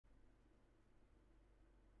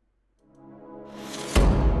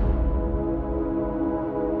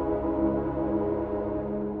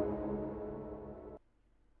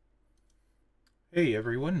Hey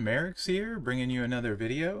everyone, Mherex here, bringing you another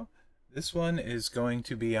video. This one is going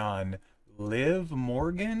to be on Liv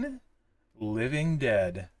Morgan, Living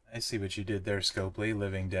Dead. I see what you did there, Scopely,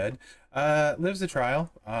 Living Dead. Liv's the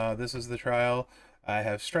trial. This is the trial. I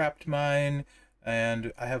have strapped mine,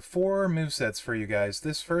 and I have 4 movesets for you guys.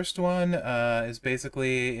 This first one is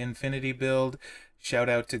basically Infinity build. Shout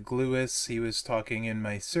out to Gluis. He was talking in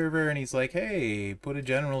my server, and he's like, hey, put a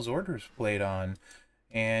General's Orders plate on,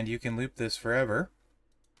 and you can loop this forever.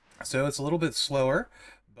 So it's a little bit slower,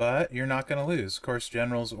 but you're not going to lose. Of course,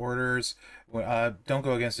 General's Orders, don't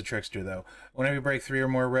go against a Trickster, though. Whenever you break 3 or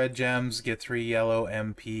more red gems, get 3 yellow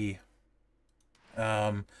MP.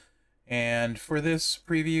 And for this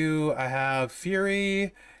preview, I have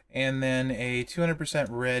Fury, and then a 200%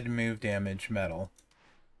 red move damage medal.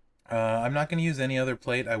 I'm not going to use any other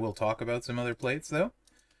plate. I will talk about some other plates, though.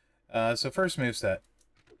 So first moveset.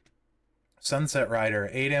 Sunset Rider,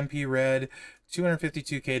 8 MP red,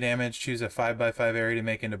 252k damage, choose a 5x5 area to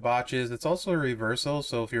make into botches. It's also a reversal,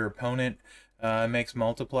 so if your opponent makes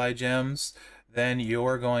multiply gems, then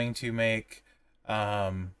you're going to make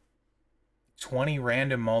 20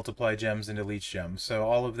 random multiply gems into leech gems. So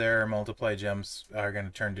all of their multiply gems are going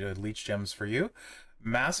to turn to leech gems for you.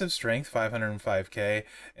 Massive strength, 505k,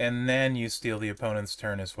 and then you steal the opponent's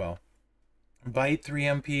turn as well. Bite, 3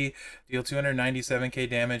 MP, deal 297k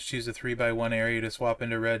damage, choose a 3x1 area to swap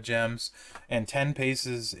into red gems, and 10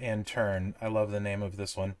 paces in turn. I love the name of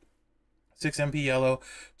this one. 6 MP yellow,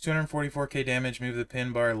 244k damage, move the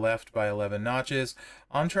pin bar left by 11 notches.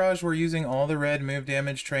 Entourage, we're using all the red move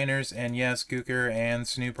damage trainers, and yes, Gooker and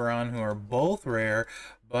Snooperon, who are both rare,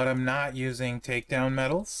 but I'm not using takedown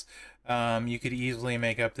medals. You could easily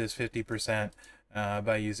make up this 50%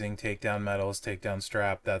 by using takedown medals, takedown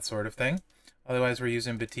strap, that sort of thing. Otherwise, we're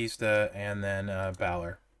using Batista and then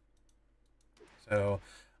Balor. So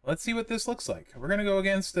let's see what this looks like. We're going to go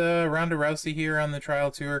against Ronda Rousey here on the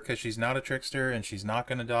trial tour because she's not a trickster and she's not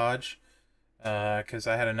going to dodge. Because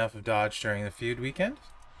I had enough of dodge during the feud weekend.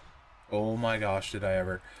 Oh my gosh, did I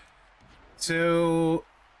ever. So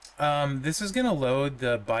this is going to load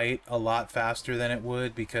the bite a lot faster than it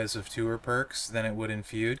would because of tour perks than it would in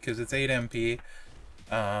feud because it's 8 MP.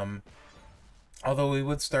 Although we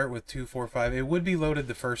would start with 2, 4, 5. It would be loaded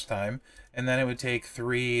the first time, and then it would take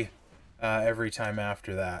 3 every time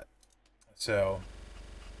after that. So,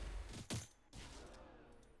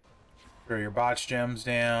 throw your botch gems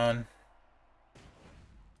down.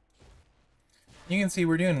 You can see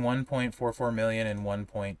we're doing 1.44 million and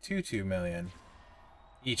 1.22 million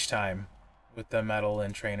each time with the metal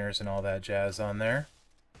and trainers and all that jazz on there.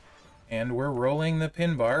 And we're rolling the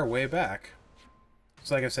pin bar way back.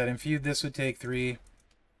 So like I said, in feud this would take 3.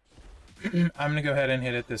 I'm going to go ahead and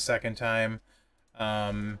hit it the second time.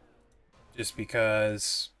 Just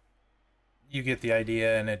because you get the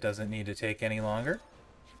idea and it doesn't need to take any longer.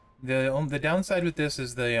 The downside with this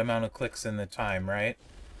is the amount of clicks and the time, right?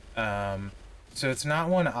 So it's not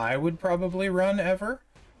one I would probably run ever.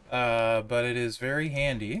 But it is very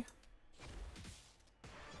handy.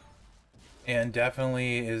 And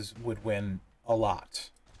definitely would win a lot.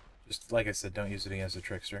 Just like I said, don't use it against a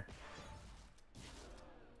trickster.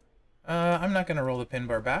 I'm not going to roll the pin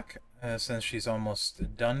bar back, since she's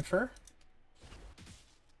almost done for.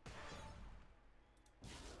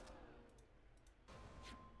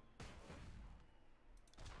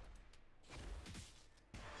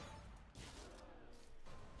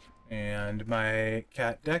 And my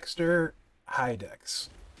cat Dexter, hi Dex.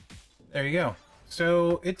 There you go.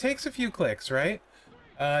 So it takes a few clicks, right?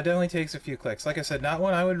 Definitely takes a few clicks. Like I said, not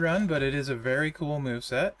one I would run, but it is a very cool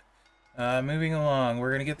moveset. Moving along,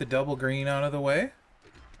 we're going to get the double green out of the way.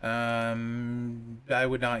 I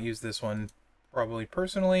would not use this one probably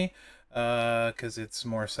personally, because it's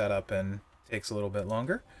more setup and takes a little bit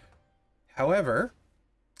longer. However,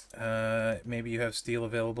 maybe you have steel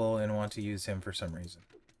available and want to use him for some reason.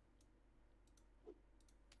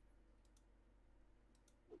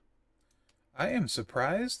 I am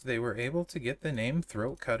surprised they were able to get the name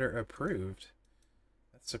Throat Cutter approved.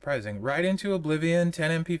 That's surprising. Right into Oblivion,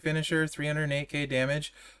 10 MP finisher, 308k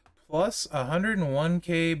damage, plus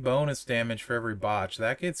 101k bonus damage for every botch.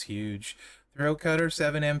 That gets huge. Throat Cutter,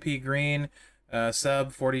 7 MP green,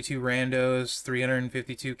 sub, 42 randos,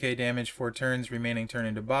 352k damage, 4 turns, remaining turn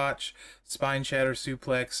into botch. Spine Shatter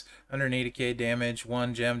Suplex, 180k damage,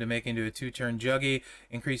 1 gem to make into a 2-turn juggy.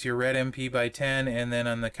 Increase your red MP by 10, and then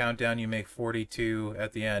on the countdown you make 42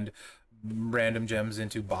 at the end. Random gems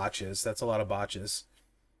into botches. That's a lot of botches.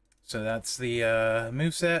 So that's the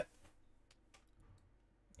moveset.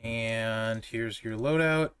 And here's your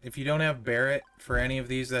loadout. If you don't have Barrett, for any of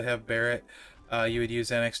these that have Barrett, you would use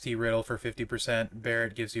NXT Riddle for 50%.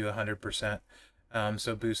 Barrett gives you 100%.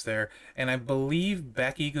 So boost there. And I believe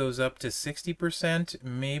Becky goes up to 60%,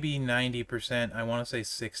 maybe 90%. I want to say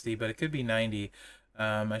 60, but it could be 90.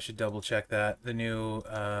 I should double check that. The new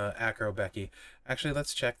Acro Becky. Actually,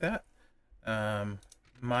 let's check that.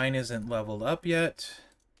 Mine isn't leveled up yet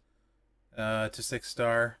to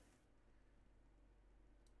 6-star.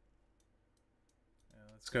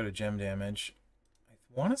 Let's go to gem damage.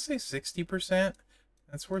 I want to say 60%.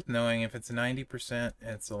 That's worth knowing. If it's 90%,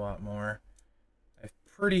 it's a lot more. I'm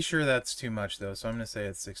pretty sure that's too much, though, so I'm going to say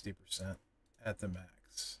it's 60% at the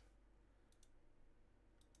max.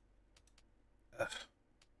 Ugh.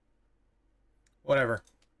 Whatever.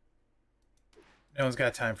 No one's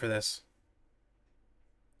got time for this.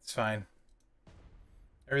 It's fine.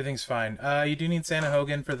 Everything's fine. You do need Santa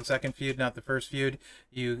Hogan for the second feud, not the first feud.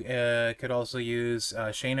 You could also use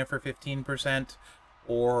Shayna for 15%,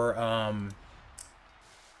 or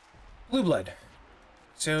Blue Blood.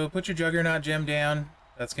 So put your Juggernaut gem down.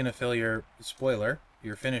 That's going to fill your spoiler,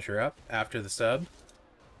 your finisher up after the sub.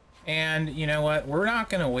 And you know what? We're not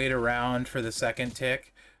going to wait around for the second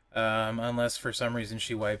tick, unless for some reason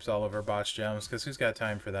she wipes all of her botch gems, because who's got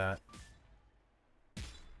time for that?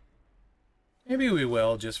 Maybe we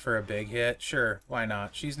will, just for a big hit. Sure, why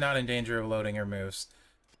not? She's not in danger of loading her moves.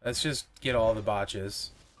 Let's just get all the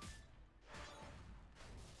botches.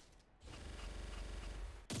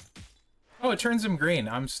 Oh, it turns him green.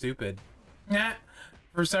 I'm stupid. Nah.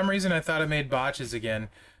 For some reason, I thought it made botches again.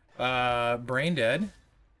 Brain dead.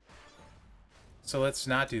 So let's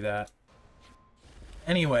not do that.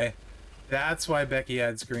 Anyway, that's why Becky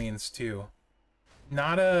adds greens, too.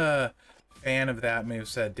 Not a fan of that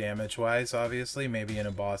moveset damage-wise, obviously. Maybe in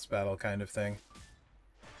a boss battle kind of thing.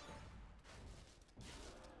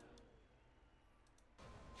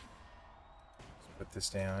 Let's put this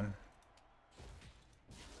down.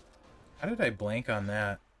 How did I blank on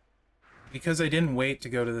that? Because I didn't wait to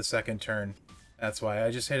go to the second turn. That's why.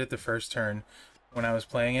 I just hit it the first turn when I was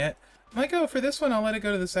playing it. I'm like, oh, for this one, I'll let it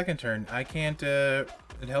go to the second turn. I can't, it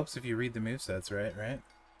helps if you read the movesets, right?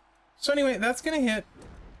 So anyway, that's gonna hit,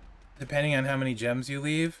 depending on how many gems you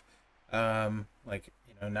leave. Like,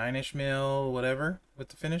 you know, 9-ish mil, whatever, with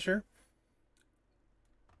the finisher.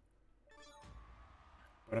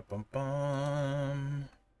 Ba-da-bum-bum.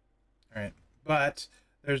 Alright, but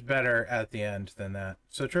there's better at the end than that.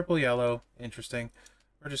 So triple yellow, interesting.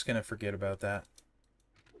 We're just gonna forget about that.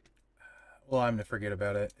 Well, I'm gonna forget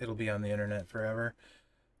about it. It'll be on the internet forever.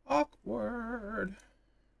 Awkward.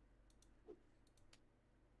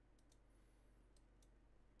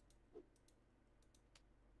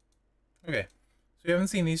 Okay, so we haven't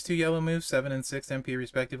seen these two yellow moves, 7 and 6 MP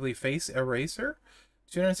respectively. Face Eraser,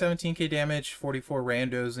 217k damage, 44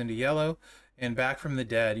 randos into yellow, and Back from the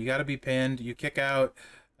Dead. You gotta be pinned. You kick out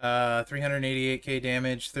 388k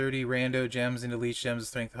damage, 30 rando gems into leech gems,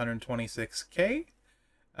 strength 126k.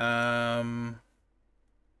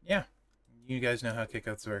 Yeah, you guys know how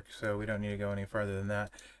kickouts work, so we don't need to go any farther than that.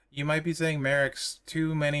 You might be saying, Mherex,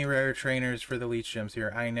 too many rare trainers for the leech gems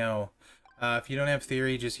here. I know. If you don't have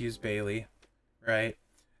Theory, just use Bailey, right?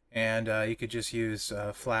 And you could just use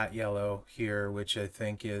flat yellow here, which I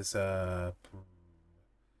think is, oh,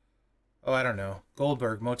 I don't know,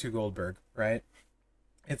 Goldberg, Motu Goldberg, right?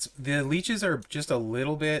 The leeches are just a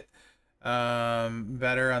little bit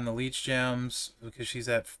better on the leech gems because she's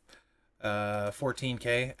at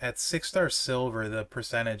 14k. At 6-star silver, the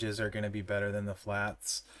percentages are going to be better than the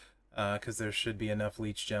flats because there should be enough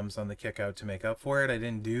leech gems on the kickout to make up for it. I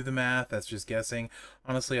didn't do the math, that's just guessing.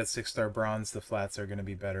 Honestly, at 6-star bronze, the flats are going to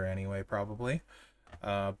be better anyway, probably.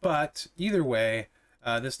 But either way,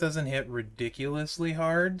 this doesn't hit ridiculously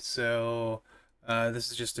hard, so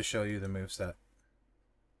this is just to show you the moveset.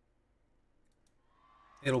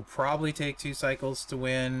 It'll probably take 2 cycles to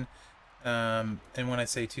win. And when I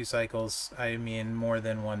say 2 cycles, I mean more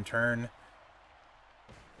than 1 turn.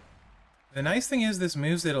 The nice thing is this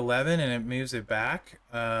moves at 11 and it moves it back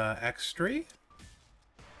X3.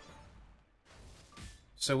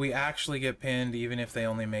 So we actually get pinned even if they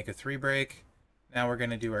only make a 3 break. Now we're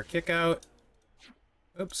going to do our kick out.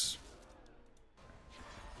 Oops.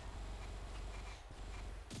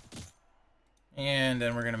 And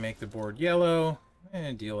then we're going to make the board yellow.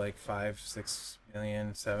 And deal like 5, 6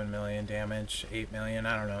 million, 7 million damage, 8 million,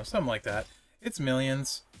 I don't know, something like that. It's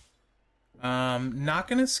millions. Not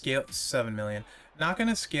gonna scale 7 million. Not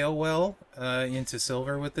gonna scale well into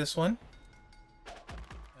silver with this one.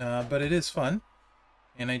 But it is fun.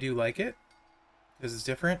 And I do like it. Because it's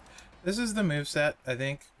different. This is the moveset, I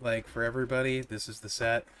think, like for everybody. This is the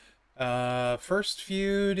set. First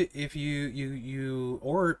feud, if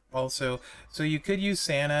or also, so you could use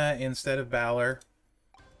Santa instead of Balor.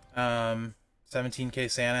 17k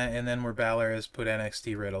Santa, and then where Balor is, put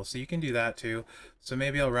NXT Riddle. So you can do that too. So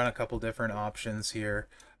maybe I'll run a couple different options here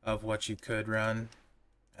of what you could run.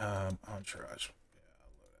 Entourage. Yeah,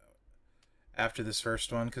 I'll load out after this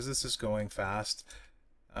first one, because this is going fast.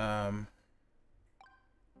 Right.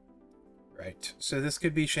 So this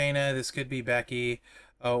could be Shayna, this could be Becky,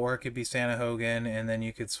 or it could be Santa Hogan, and then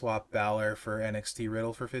you could swap Balor for NXT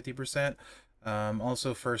Riddle for 50%.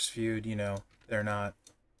 Also, first feud, you know, they're not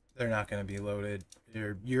going to be loaded.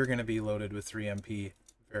 You're going to be loaded with 3 MP,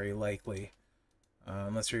 very likely,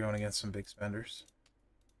 unless you're going against some big spenders.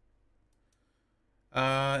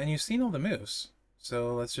 And you've seen all the moves,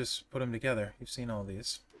 so let's just put them together. You've seen all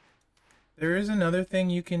these. There is another thing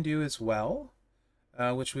you can do as well,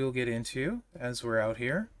 which we'll get into as we're out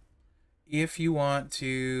here. If you want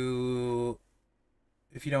to,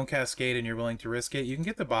 if you don't cascade and you're willing to risk it, you can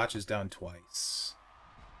get the botches down twice,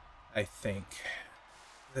 I think.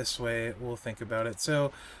 This way we'll think about it.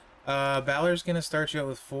 So Balor's going to start you out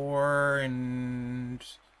with 4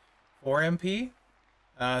 MP.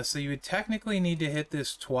 So you would technically need to hit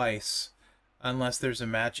this twice unless there's a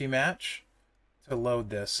matchy match to load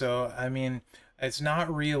this. So, I mean, it's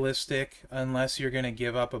not realistic unless you're going to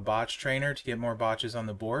give up a botch trainer to get more botches on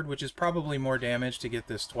the board, which is probably more damage to get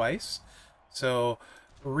this twice. So,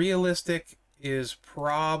 realistic is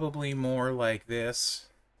probably more like this.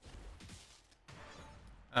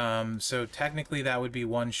 So technically that would be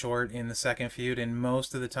 1 short in the second feud, and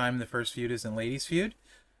most of the time the first feud isn't ladies feud.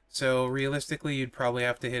 So realistically you'd probably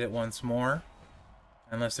have to hit it once more,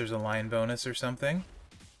 unless there's a line bonus or something.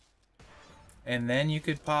 And then you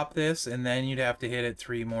could pop this, and then you'd have to hit it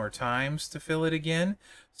 3 more times to fill it again.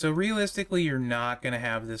 So realistically you're not going to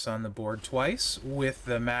have this on the board twice with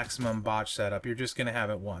the maximum botch setup. You're just going to have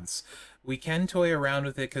it once. We can toy around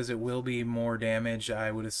with it because it will be more damage,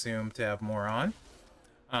 I would assume, to have more on.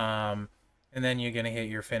 And then you're going to hit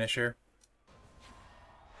your finisher.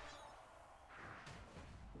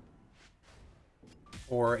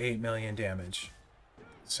 For 8 million damage.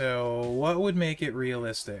 So, what would make it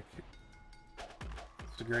realistic?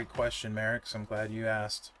 It's a great question, Mherex. I'm glad you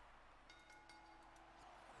asked.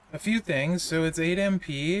 A few things. So, it's 8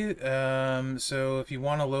 MP. So, if you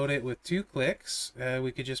want to load it with 2 clicks,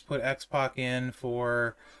 we could just put X-Pac in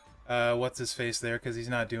for... what's his face there, because he's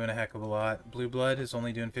not doing a heck of a lot. Blue Blood is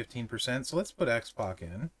only doing 15%, so let's put X-Pac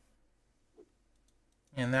in.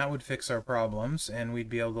 And that would fix our problems, and we'd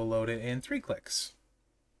be able to load it in 3 clicks.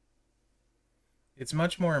 It's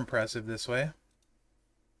much more impressive this way.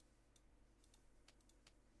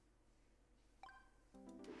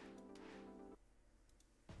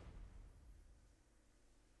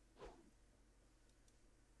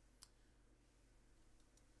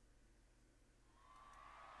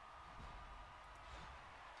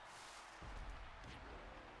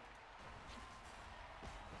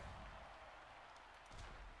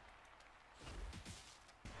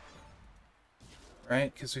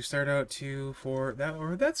 Right, because we start out 2, 4, that,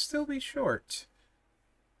 or that'd still be short.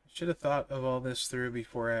 I should have thought of all this through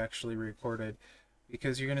before I actually recorded.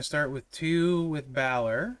 Because you're going to start with 2 with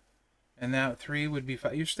Balor, and that 3 would be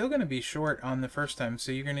 5. You're still going to be short on the first time,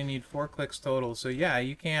 so you're going to need 4 clicks total. So yeah,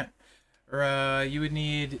 you can't, or you would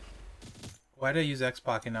need, why did I use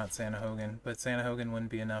X-Pac and not Santa Hogan? But Santa Hogan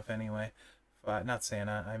wouldn't be enough anyway. Not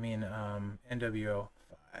Santa, I mean NWO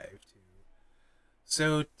 5.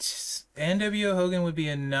 So NWO Hogan would be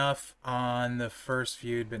enough on the first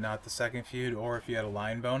feud, but not the second feud, or if you had a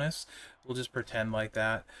line bonus. We'll just pretend like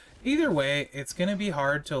that. Either way, it's going to be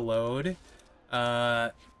hard to load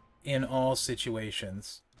in all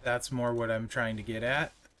situations. That's more what I'm trying to get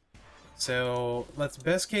at. So let's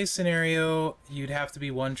best case scenario, you'd have to be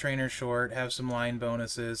 1 trainer short, have some line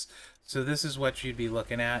bonuses. So this is what you'd be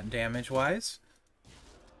looking at damage-wise.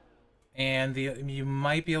 And you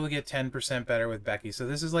might be able to get 10% better with Becky. So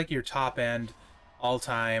this is like your top end,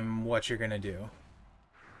 all-time, what you're going to do.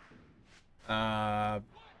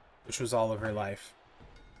 Which was all of her life.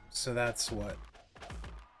 So that's what?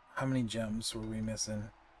 How many gems were we missing?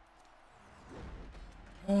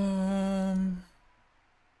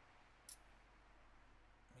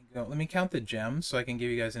 Let me count the gems so I can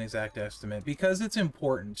give you guys an exact estimate. Because it's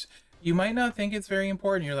important. You might not think it's very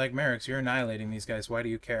important. You're like, Mherex, you're annihilating these guys. Why do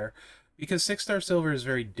you care? Because 6-star silver is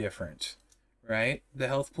very different, right? The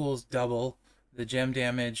health pools double, the gem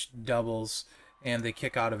damage doubles, and they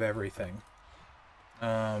kick out of everything.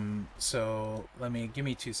 So give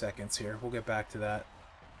me 2 seconds here. We'll get back to that.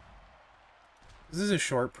 This is a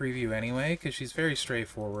short preview anyway, because she's very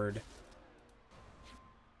straightforward.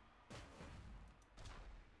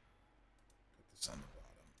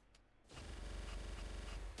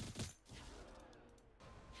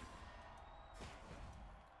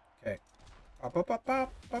 Pop, pop, pop,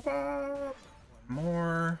 pop, pop, pop. One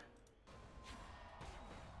more.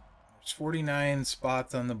 There's 49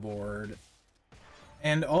 spots on the board.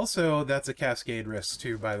 And also, that's a cascade risk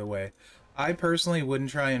too, by the way. I personally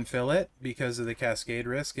wouldn't try and fill it because of the cascade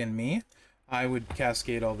risk in me. I would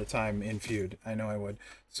cascade all the time in feud. I know I would.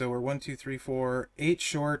 So we're 1, 2, 3, 4, 8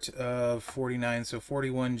 short of 49, so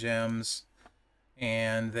 41 gems.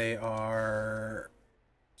 And they are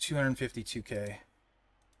 252k.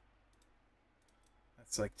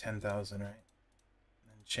 That's like 10,000, right?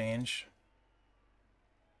 And change.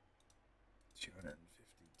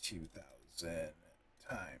 252,000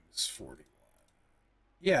 times 41.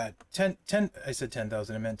 Yeah, 10, I said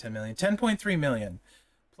 10,000, I meant 10 million. 10.3 million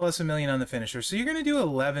plus a million on the finisher. So you're going to do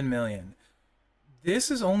 11 million.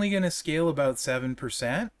 This is only going to scale about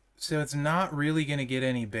 7%, so it's not really going to get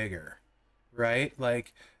any bigger, right?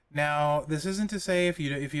 Like, now, this isn't to say if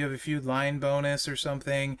you have a feud line bonus or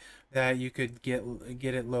something that you could get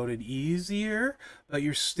it loaded easier, but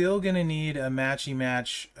you're still going to need a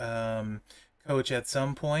matchy-match coach at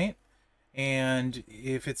some point. And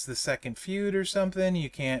if it's the second feud or something, you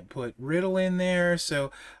can't put Riddle in there. So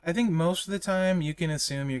I think most of the time you can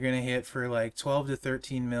assume you're going to hit for like 12 to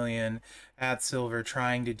 13 million at silver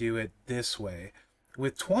trying to do it this way.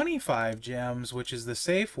 With 25 gems, which is the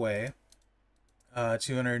safe way,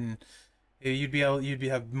 200, you'd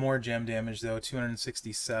have more gem damage though,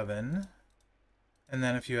 267. And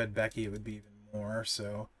then if you had Becky, it would be even more.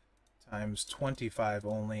 So times 25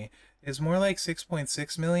 only is more like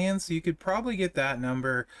 6.6 million. So you could probably get that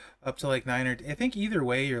number up to like 9 or I think either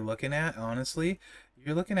way you're looking at, honestly,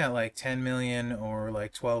 you're looking at like 10 million or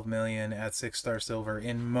like 12 million at 6-star silver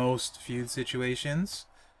in most feud situations.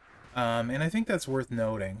 And I think that's worth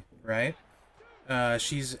noting, right?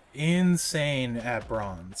 She's insane at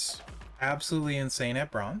bronze. Absolutely insane at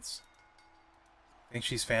bronze. I think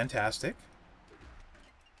she's fantastic.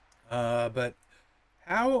 But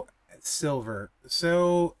how silver?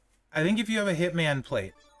 So I think if you have a Hitman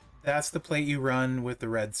plate, that's the plate you run with the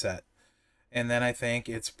red set. And then I think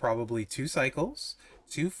it's probably 2 cycles,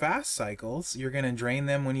 2 fast cycles. You're going to drain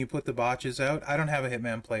them when you put the botches out. I don't have a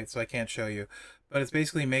Hitman plate, so I can't show you. But it's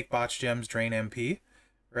basically make botch gems, drain MP,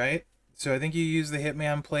 right? So I think you use the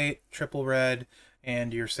Hitman plate, triple red,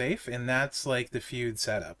 and you're safe. And that's like the feud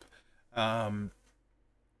setup. I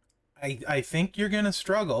think you're going to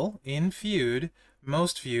struggle in feud,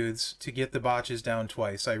 most feuds, to get the botches down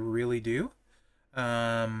twice. I really do.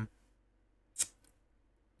 You're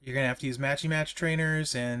going to have to use matchy-match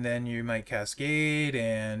trainers, and then you might cascade,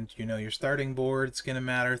 and, you know, your starting board's going to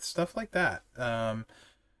matter, stuff like that.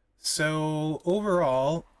 So,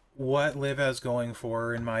 overall, what Liv has going for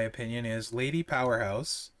her, in my opinion, is Lady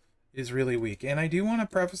Powerhouse is really weak. And I do want to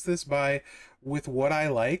preface this with what I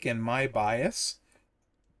like and my bias.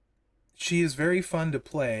 She is very fun to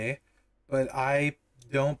play, but I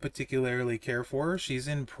don't particularly care for her. She's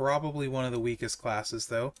in probably one of the weakest classes,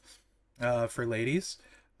 though, for ladies.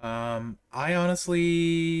 I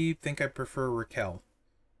honestly think I prefer Raquel,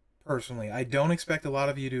 personally. I don't expect a lot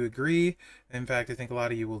of you to agree. In fact, I think a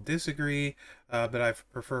lot of you will disagree, but I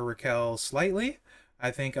prefer Raquel slightly. I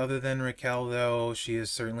think other than Raquel, though, she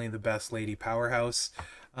is certainly the best Lady Powerhouse.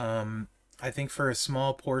 I think for a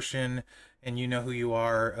small portion, and you know who you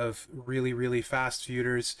are, of really, really fast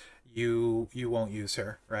feuders, you won't use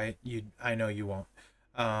her, right? I know you won't.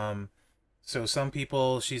 So some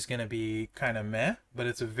people, she's going to be kind of meh, but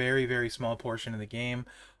it's a very, very small portion of the game.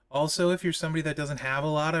 Also, if you're somebody that doesn't have a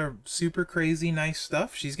lot of super crazy nice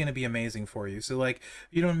stuff, she's going to be amazing for you. So like, if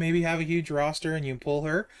you don't maybe have a huge roster and you pull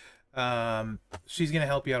her, she's going to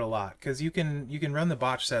help you out a lot, because you can run the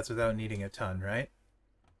botch sets without needing a ton, right?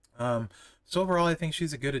 So overall, I think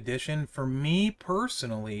she's a good addition. For me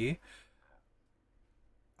personally,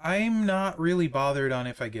 I'm not really bothered on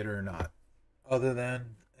if I get her or not, other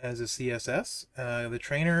than as a CSS. The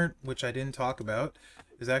trainer, which I didn't talk about,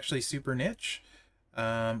 is actually super niche,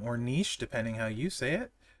 or niche, depending how you say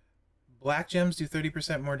it. Black gems do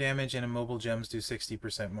 30% more damage, and immobile gems do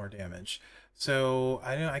 60% more damage. So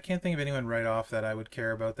I can't think of anyone right off that I would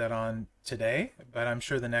care about that on today, but I'm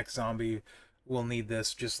sure the next zombie will need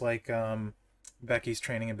this, just like Becky's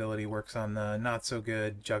training ability works on the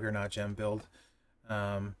not-so-good Juggernaut gem build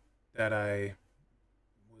that I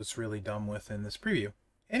was really dumb with in this preview.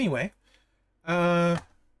 Anyway, yeah,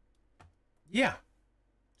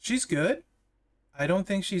 she's good. I don't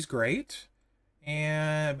think she's great,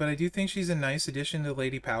 but I do think she's a nice addition to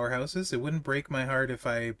Lady Powerhouses. It wouldn't break my heart if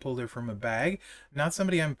I pulled her from a bag. Not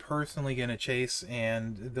somebody I'm personally going to chase,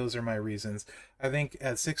 and those are my reasons. I think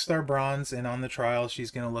at 6-star bronze and on the trial,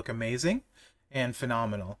 she's going to look amazing and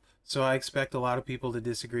phenomenal. so I expect a lot of people to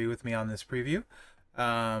disagree with me on this preview.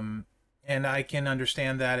 And I can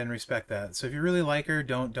understand that and respect that. So if you really like her,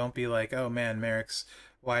 don't be like, oh man, Mherex,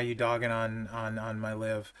 why are you dogging on my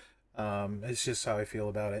live? It's just how I feel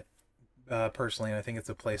about it. Personally, and I think it's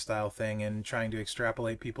a playstyle thing, and trying to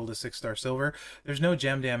extrapolate people to 6-star silver. There's no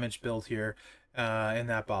gem damage built here, and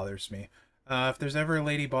that bothers me. If there's ever a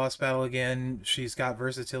lady boss battle again, she's got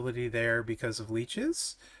versatility there because of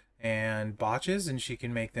leeches and botches, and she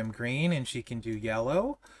can make them green, and she can do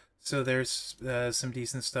yellow. So there's some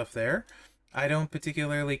decent stuff there. I don't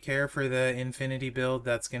particularly care for the Infinity build.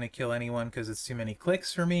 That's going to kill anyone because it's too many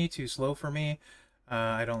clicks for me, too slow for me.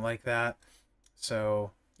 I don't like that.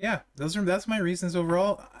 So yeah, that's my reasons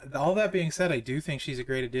overall. All that being said, I do think she's a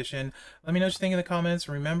great addition. Let me know what you think in the comments.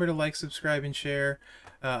 Remember to like, subscribe, and share.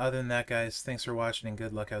 Other than that, guys, thanks for watching and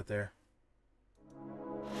good luck out there.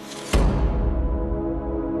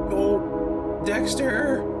 Oh,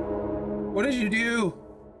 Dexter! What did you do?